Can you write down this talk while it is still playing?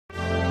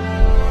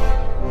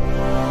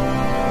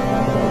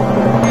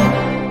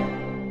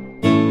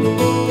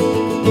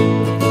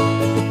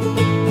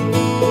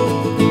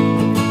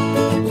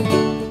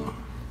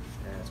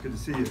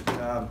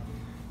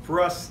For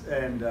us,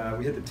 and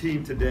we hit the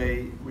team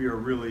today, we are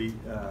really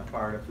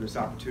fired up for this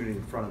opportunity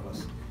in front of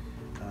us.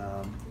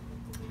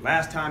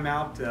 Last time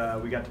out,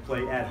 we got to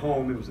play at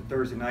home. It was a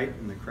Thursday night,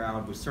 and the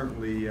crowd was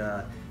certainly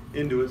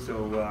into it,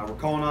 so we're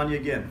calling on you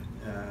again.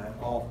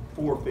 All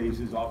four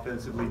phases,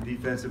 offensively,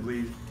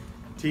 defensively,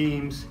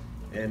 teams,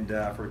 and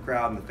for the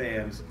crowd and the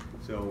fans.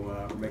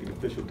 So we're making an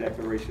official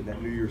declaration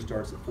that New Year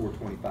starts at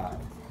 4:25.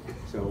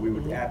 So we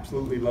would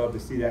absolutely love to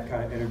see that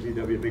kind of energy.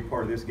 That'll be a big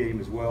part of this game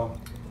as well,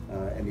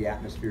 and the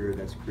atmosphere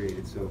that's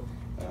created. So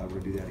we're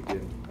going to do that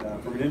again.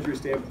 From an injury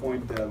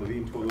standpoint,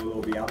 Levine Tololo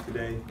will be out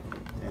today,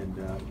 and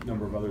a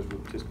number of others will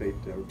participate,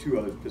 or two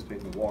others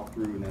participate in the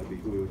walkthrough, and that'll be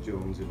Julio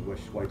Jones and Wes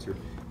Schweitzer.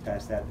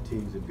 Past that, the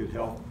team's in good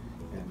health,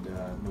 and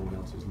no one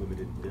else is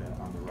limited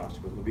on the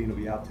roster. But Levine will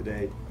be out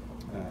today,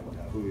 and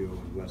Julio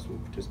and Wes will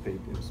participate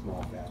in a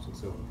small fashion.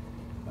 So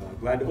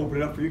glad to open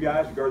it up for you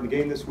guys regarding the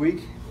game this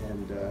week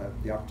and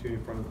the opportunity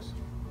in front of us.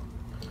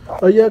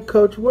 Yeah,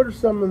 Coach, what are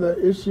some of the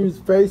issues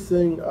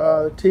facing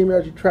the team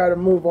as you try to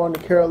move on to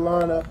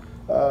Carolina?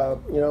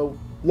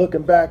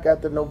 Looking back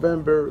at the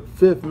November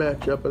 5th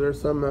matchup, are there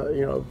some,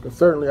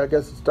 certainly I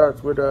guess it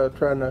starts with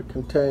trying to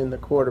contain the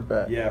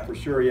quarterback. Yeah, for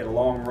sure. He had a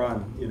long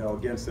run,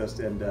 against us,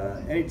 and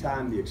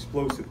anytime the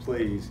explosive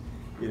plays,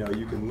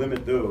 you can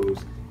limit those.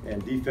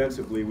 And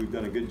defensively, we've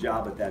done a good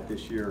job at that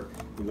this year.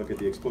 We look at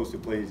the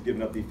explosive plays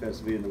given up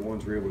defensively and the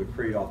ones we're able to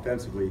create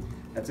offensively.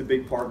 That's a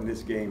big part in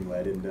this game,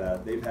 Led, and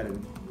they've had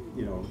an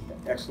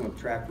excellent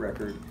track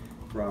record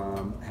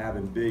from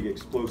having big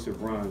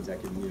explosive runs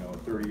that can,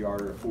 a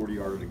 30-yarder, a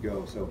 40-yarder to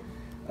go. So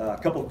a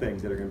couple of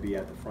things that are going to be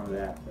at the front of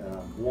that.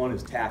 One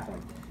is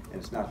tackling,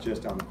 and it's not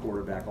just on the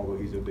quarterback, although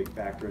he's a big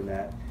factor in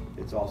that.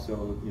 It's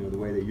also, the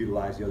way they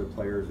utilize the other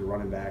players, the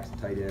running backs, the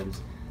tight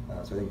ends.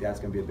 So I think that's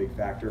going to be a big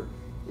factor.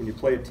 When you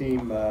play a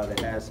team that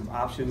has some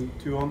option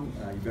to them,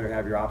 you better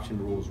have your option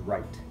rules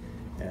right.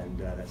 And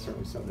that's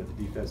certainly something that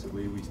the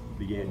defensively we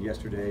began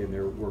yesterday, and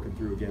they're working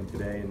through again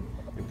today in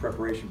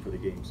preparation for the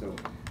game. So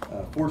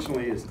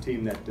fortunately, it's a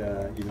team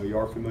that you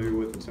are familiar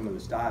with and some of the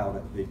style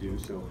that they do.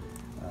 So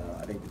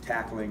I think the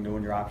tackling,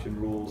 knowing your option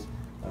rules,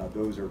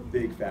 those are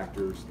big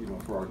factors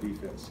for our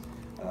defense.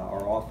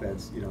 Our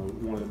offense,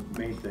 one of the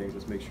main things,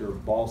 let's make sure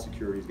ball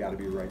security's got to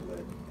be right,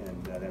 Led,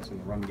 and that's in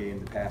the run game,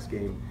 the pass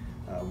game.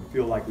 We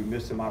feel like we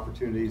missed some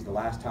opportunities the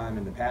last time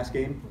in the pass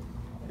game,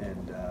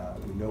 and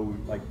we know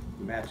like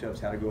the matchups,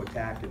 how to go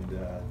attack, and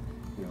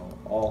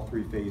all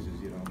three phases.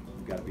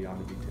 We've got to be on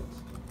the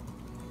details.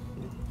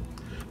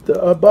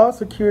 The ball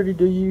security,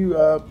 do you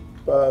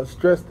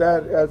stress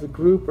that as a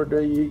group, or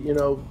do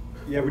you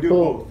Yeah, we do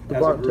pull both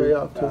as a group.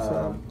 off to the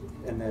side?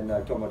 And then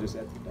talking about just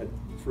at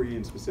free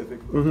and specific.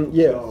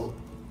 Yes. So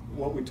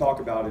what we talk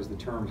about is the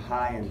term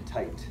high and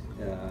tight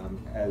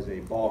as a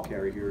ball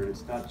carrier.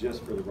 It's not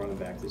just for the running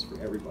backs, it's for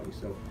everybody.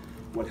 So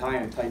what high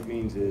and tight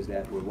means is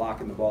that we're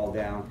locking the ball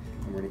down,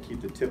 and we're going to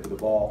keep the tip of the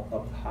ball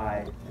up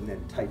high and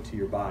then tight to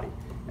your body,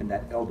 and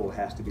that elbow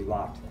has to be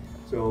locked.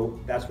 So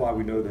that's why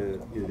we know the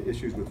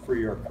issues with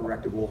free are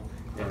correctable,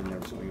 and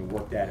there's something to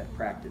work at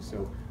practice.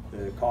 So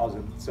the cause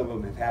of some of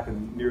them have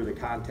happened near the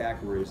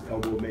contact where his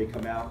elbow may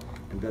come out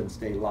and doesn't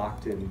stay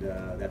locked, and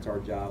that's our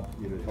job,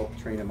 to help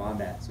train him on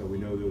that. So we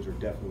know those are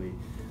definitely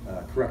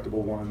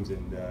correctable ones,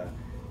 and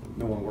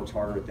no one works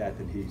harder at that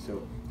than he.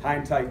 So high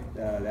and tight,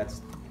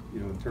 that's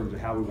in terms of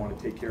how we want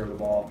to take care of the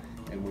ball.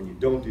 And when you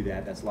don't do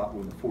that, that's a lot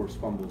when the forced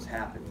fumbles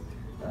happen.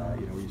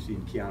 You've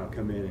seen Keanu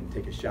come in and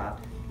take a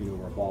shot,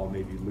 where a ball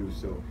may be loose.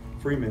 So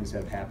Freeman's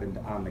have happened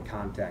on the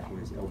contact when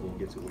his elbow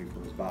gets away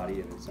from his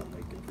body, and it's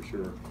something that for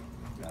sure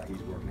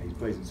he's working at. He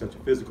plays in such a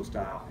physical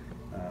style.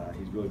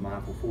 He's really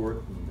mindful for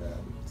it, and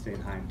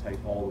staying high and tight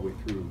all the way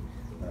through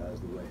is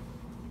the way.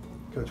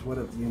 Coach, what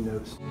have you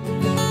noticed?